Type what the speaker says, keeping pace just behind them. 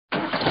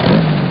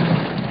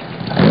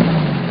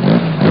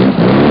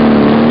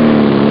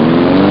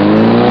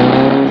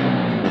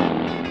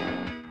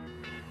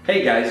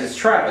Hey guys, it's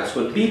Travis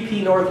with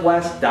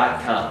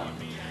bpnorthwest.com.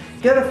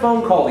 Got a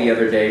phone call the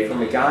other day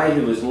from a guy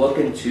who was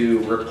looking to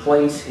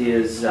replace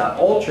his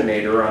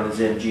alternator on his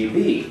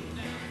MGB.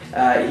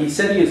 He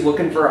said he was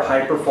looking for a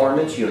high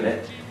performance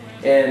unit,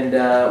 and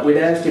we'd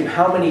asked him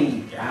how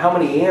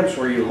many amps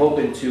were you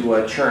hoping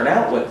to churn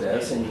out with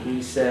this, and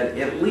he said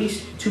at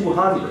least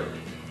 200.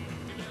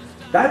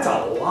 That's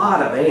a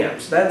lot of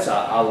amps. That's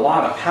a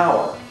lot of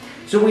power.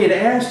 So we had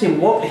asked him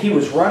what he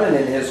was running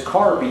in his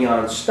car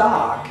beyond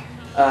stock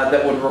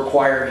that would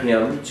require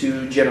him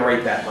to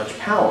generate that much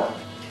power.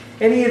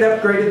 And he had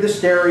upgraded the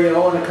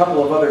stereo and a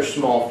couple of other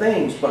small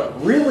things, but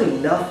really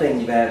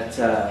nothing that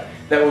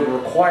would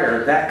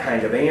require that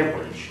kind of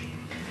amperage.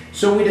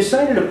 So we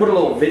decided to put a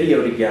little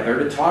video together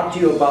to talk to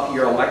you about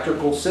your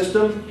electrical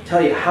system,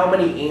 tell you how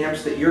many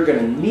amps that you're going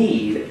to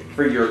need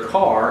for your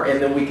car,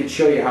 and then we could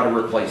show you how to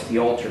replace the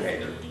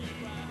alternator.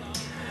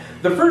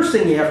 The first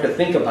thing you have to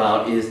think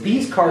about is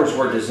these cars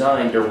were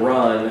designed to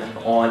run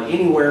on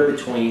anywhere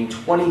between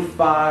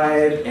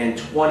 25 and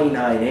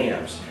 29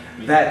 amps.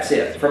 That's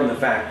it from the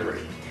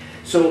factory.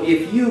 So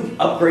if you've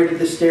upgraded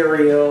the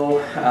stereo,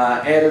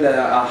 added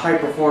a high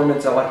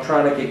performance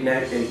electronic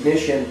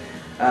ignition,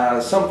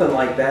 something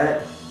like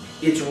that,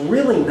 it's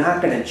really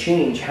not going to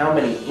change how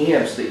many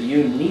amps that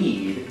you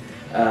need,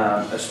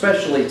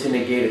 especially to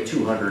negate a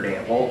 200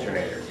 amp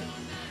alternator.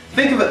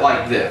 Think of it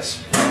like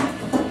this.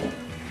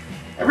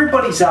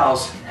 Everybody's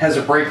house has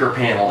a breaker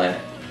panel in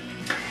it.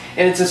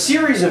 And it's a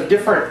series of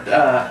different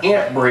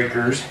amp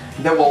breakers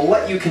that will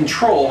let you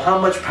control how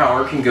much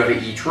power can go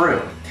to each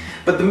room.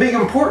 But the big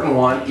important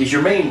one is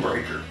your main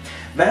breaker.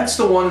 That's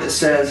the one that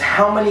says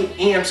how many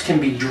amps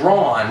can be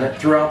drawn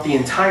throughout the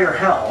entire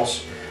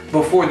house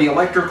before the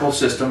electrical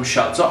system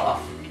shuts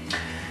off.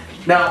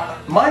 Now,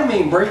 my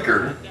main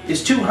breaker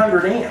is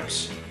 200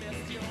 amps.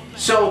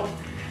 So,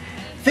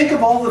 think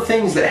of all the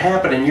things that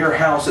happen in your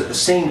house at the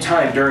same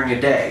time during a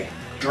day.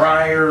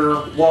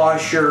 Dryer,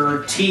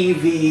 washer,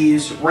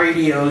 TVs,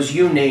 radios,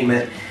 you name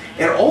it.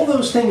 And all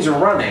those things are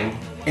running,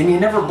 and you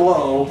never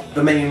blow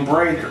the main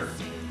breaker.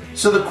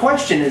 So the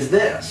question is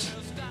this.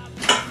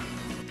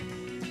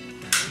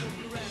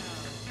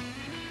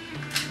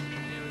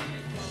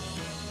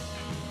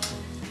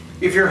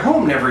 If your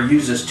home never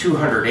uses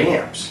 200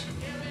 amps,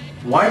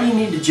 why do you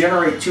need to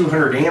generate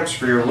 200 amps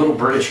for your little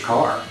British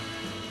car?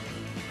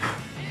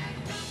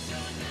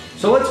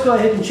 So let's go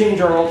ahead and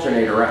change our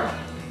alternator out.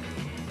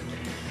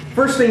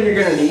 First thing you're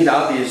going to need,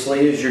 obviously,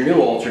 is your new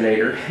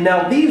alternator.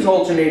 Now, these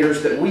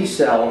alternators that we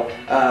sell,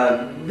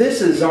 this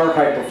is our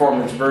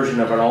high-performance version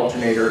of an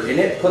alternator, and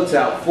it puts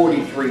out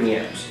 43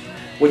 amps,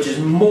 which is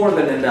more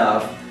than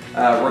enough,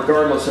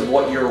 regardless of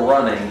what you're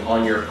running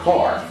on your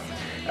car.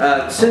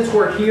 Since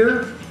we're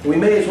here, we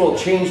may as well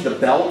change the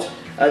belt.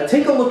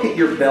 Take a look at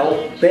your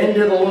belt, bend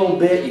it a little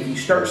bit. If you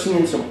start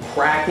seeing some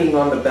cracking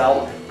on the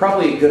belt,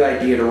 probably a good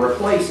idea to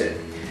replace it.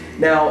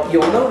 Now,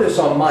 you'll notice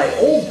on my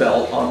old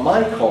belt, on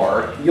my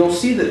car, you'll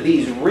see that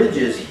these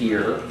ridges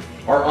here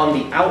are on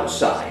the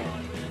outside.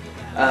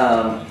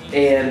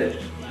 And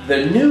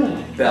the new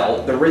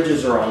belt, the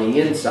ridges are on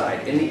the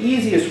inside. And the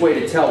easiest way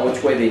to tell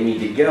which way they need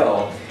to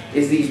go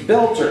is these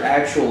belts are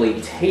actually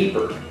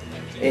tapered.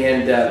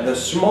 And the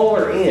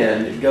smaller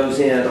end goes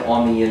in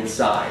on the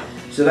inside.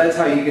 So that's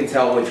how you can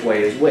tell which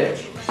way is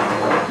which.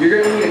 You're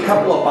going to need a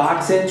couple of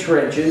box-inch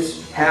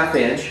wrenches,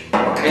 half-inch,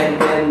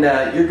 and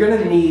then you're going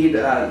to need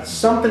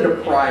something to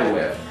pry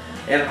with.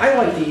 And I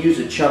like to use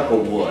a chunk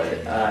of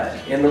wood.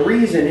 And the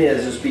reason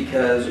is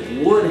because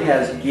wood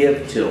has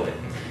give to it.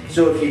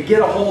 So if you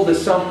get a hold of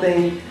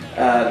something,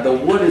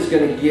 the wood is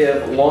going to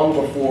give long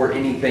before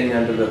anything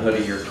under the hood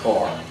of your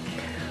car.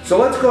 So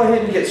let's go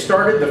ahead and get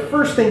started. The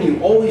first thing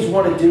you always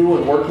want to do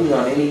when working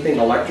on anything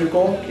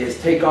electrical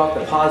is take off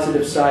the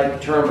positive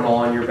side terminal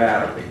on your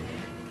battery.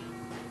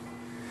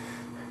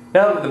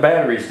 Now that the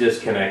battery is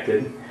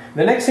disconnected,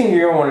 the next thing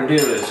you're going to want to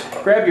do is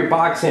grab your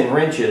box-in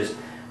wrenches.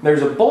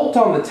 There's a bolt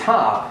on the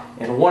top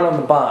and one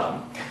on the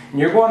bottom. And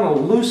you're going to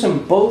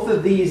loosen both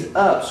of these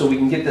up so we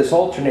can get this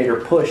alternator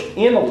pushed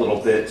in a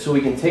little bit so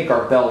we can take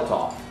our belt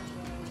off.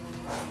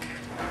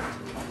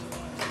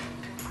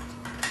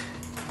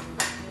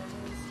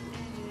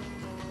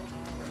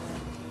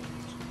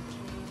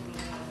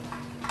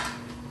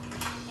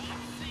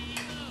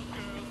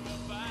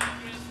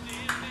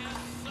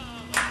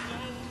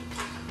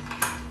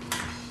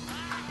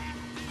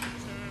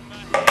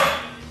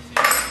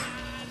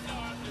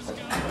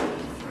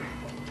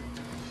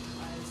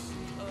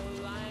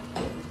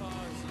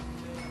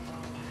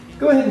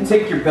 Go ahead and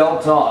take your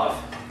belt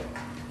off,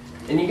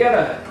 and you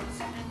gotta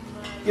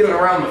get it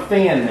around the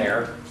fan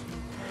there,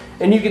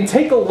 and you can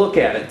take a look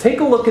at it. Take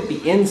a look at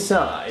the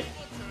inside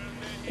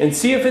and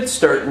see if it's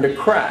starting to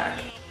crack.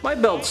 My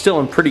belt's still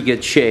in pretty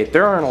good shape.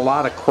 There aren't a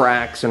lot of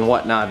cracks and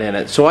whatnot in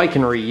it, so I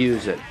can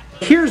reuse it.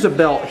 Here's a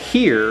belt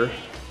here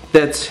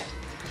that's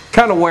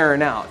kind of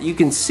wearing out. You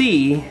can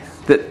see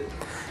that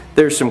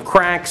there's some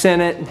cracks in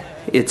it,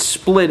 it's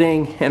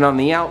splitting, and on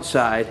the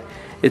outside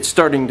it's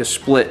starting to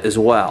split as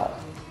well.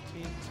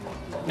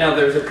 Now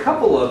there's a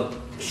couple of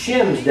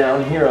shims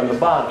down here on the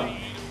bottom.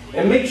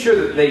 and make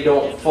sure that they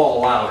don't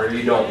fall out or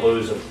you don't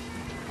lose them.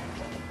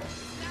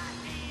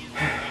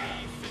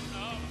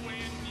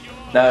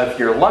 Now if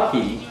you're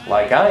lucky,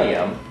 like I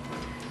am,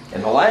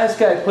 and the last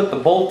guy put the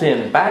bolt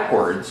in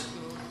backwards,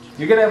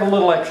 you're going to have a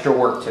little extra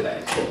work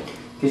today.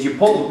 Because you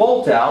pull the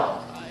bolt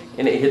out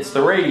and it hits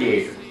the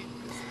radiator.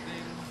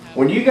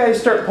 When you guys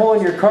start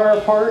pulling your car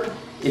apart,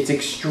 it's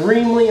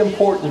extremely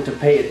important to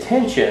pay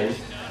attention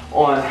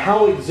on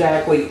how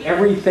exactly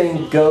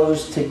everything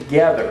goes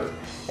together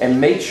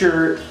and make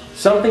sure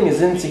something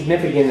as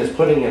insignificant as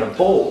putting in a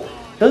bolt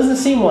doesn't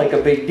seem like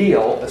a big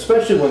deal,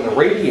 especially when the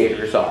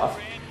radiator's off,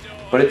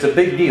 but it's a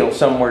big deal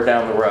somewhere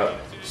down the road.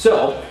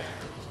 So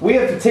we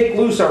have to take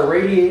loose our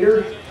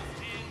radiator,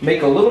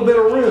 make a little bit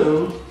of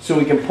room so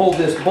we can pull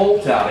this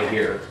bolt out of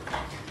here.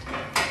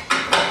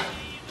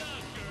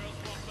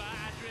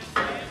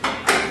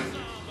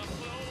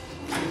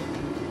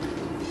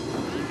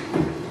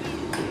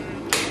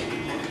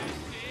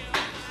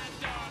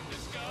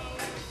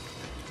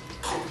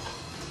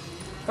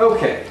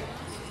 Okay,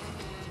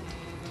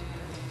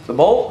 the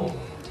bolt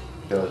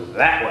goes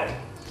that way.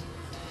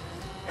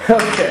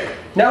 Okay,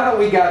 now that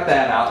we got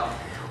that out,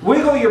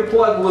 wiggle your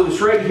plug loose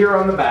right here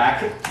on the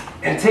back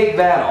and take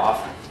that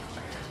off.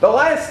 The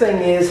last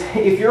thing is,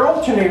 if your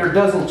alternator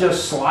doesn't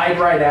just slide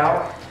right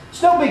out,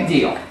 it's no big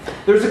deal.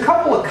 There's a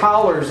couple of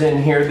collars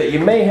in here that you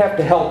may have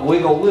to help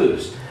wiggle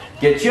loose.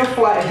 Get you a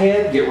flat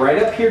head, get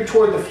right up here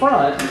toward the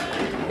front,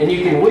 and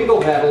you can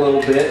wiggle that a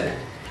little bit,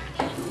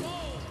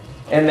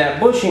 and that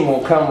bushing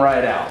will come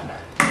right out.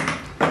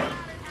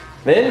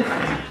 Then,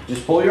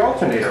 just pull your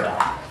alternator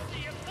out.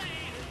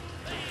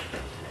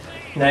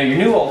 Now your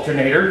new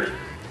alternator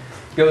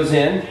goes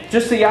in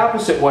just the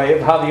opposite way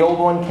of how the old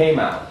one came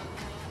out.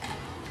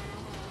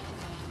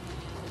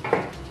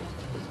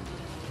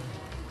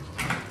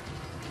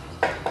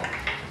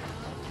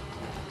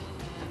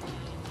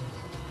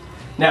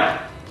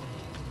 Now,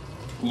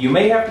 you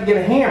may have to get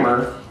a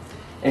hammer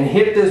and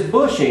hit this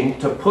bushing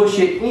to push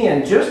it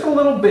in just a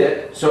little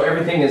bit so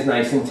everything is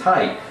nice and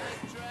tight.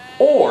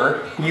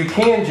 Or you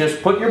can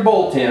just put your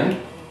bolt in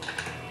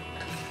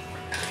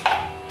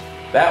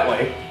that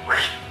way.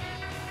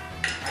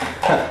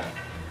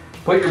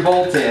 Put your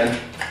bolt in,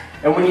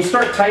 and when you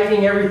start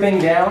tightening everything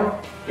down,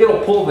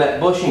 it'll pull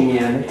that bushing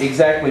in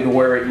exactly to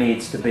where it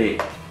needs to be.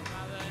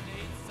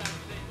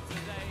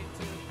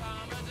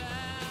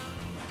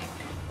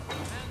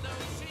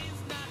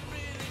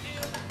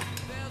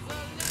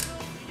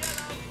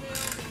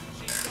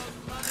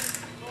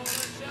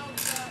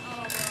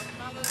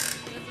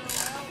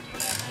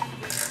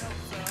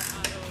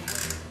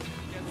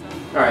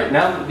 Alright,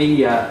 now that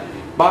the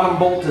bottom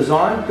bolt is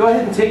on, go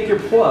ahead and take your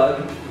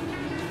plug,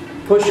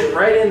 push it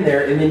right in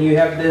there, and then you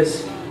have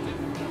this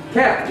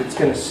cap that's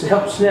going to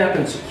help snap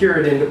and secure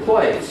it into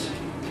place.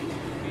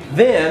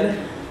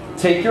 Then,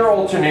 take your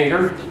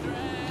alternator,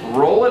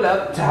 roll it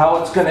up to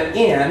how it's going to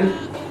end,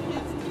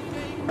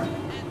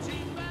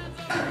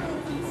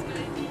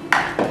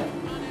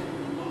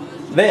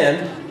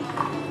 then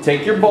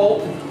take your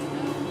bolt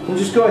and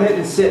just go ahead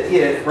and sit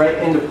it right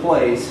into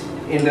place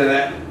into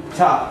that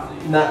top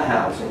nut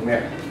housing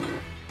there.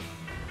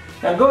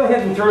 Now go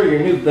ahead and throw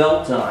your new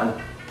belt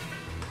on.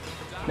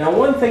 Now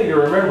one thing to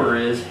remember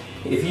is,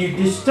 if you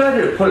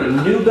decided to put a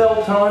new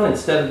belt on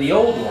instead of the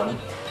old one,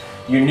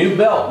 your new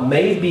belt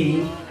may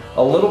be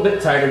a little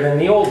bit tighter than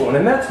the old one,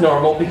 and that's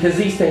normal because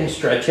these things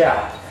stretch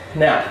out.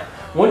 Now,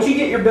 once you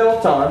get your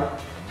belt on,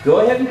 go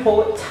ahead and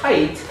pull it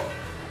tight,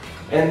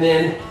 and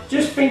then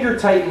just finger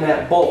tighten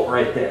that bolt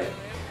right there.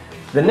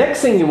 The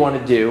next thing you want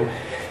to do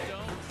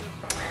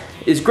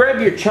is grab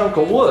your chunk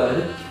of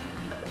wood,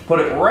 put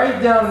it right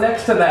down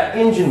next to that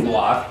engine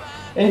block,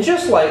 and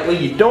just lightly,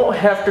 you don't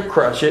have to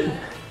crush it,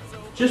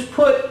 just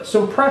put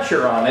some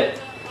pressure on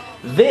it.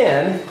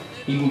 Then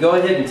you can go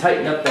ahead and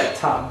tighten up that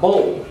top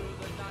bolt.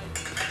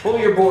 Pull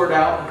your board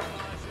out,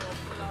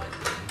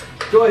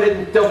 go ahead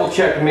and double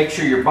check and make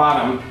sure your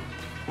bottom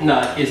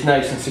nut is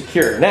nice and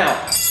secure. Now,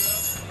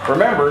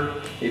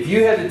 remember, if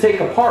you had to take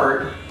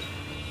apart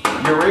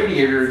your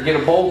radiator to get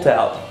a bolt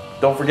out,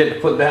 don't forget to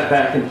put that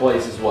back in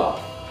place as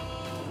well.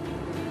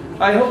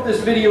 I hope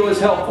this video was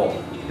helpful.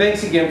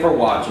 Thanks again for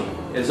watching.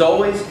 As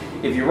always,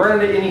 if you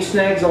run into any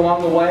snags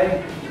along the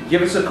way,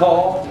 give us a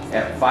call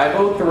at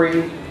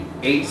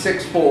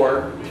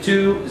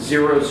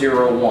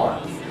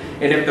 503-864-2001.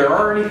 And if there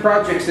are any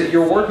projects that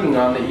you're working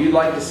on that you'd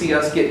like to see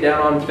us get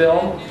down on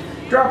film,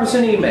 drop us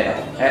an email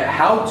at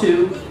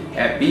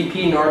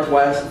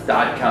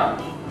howto@bpnorthwest.com.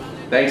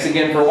 Thanks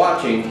again for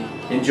watching.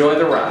 Enjoy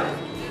the ride.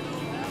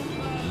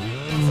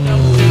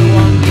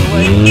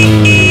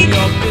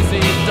 Your busy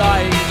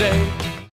day.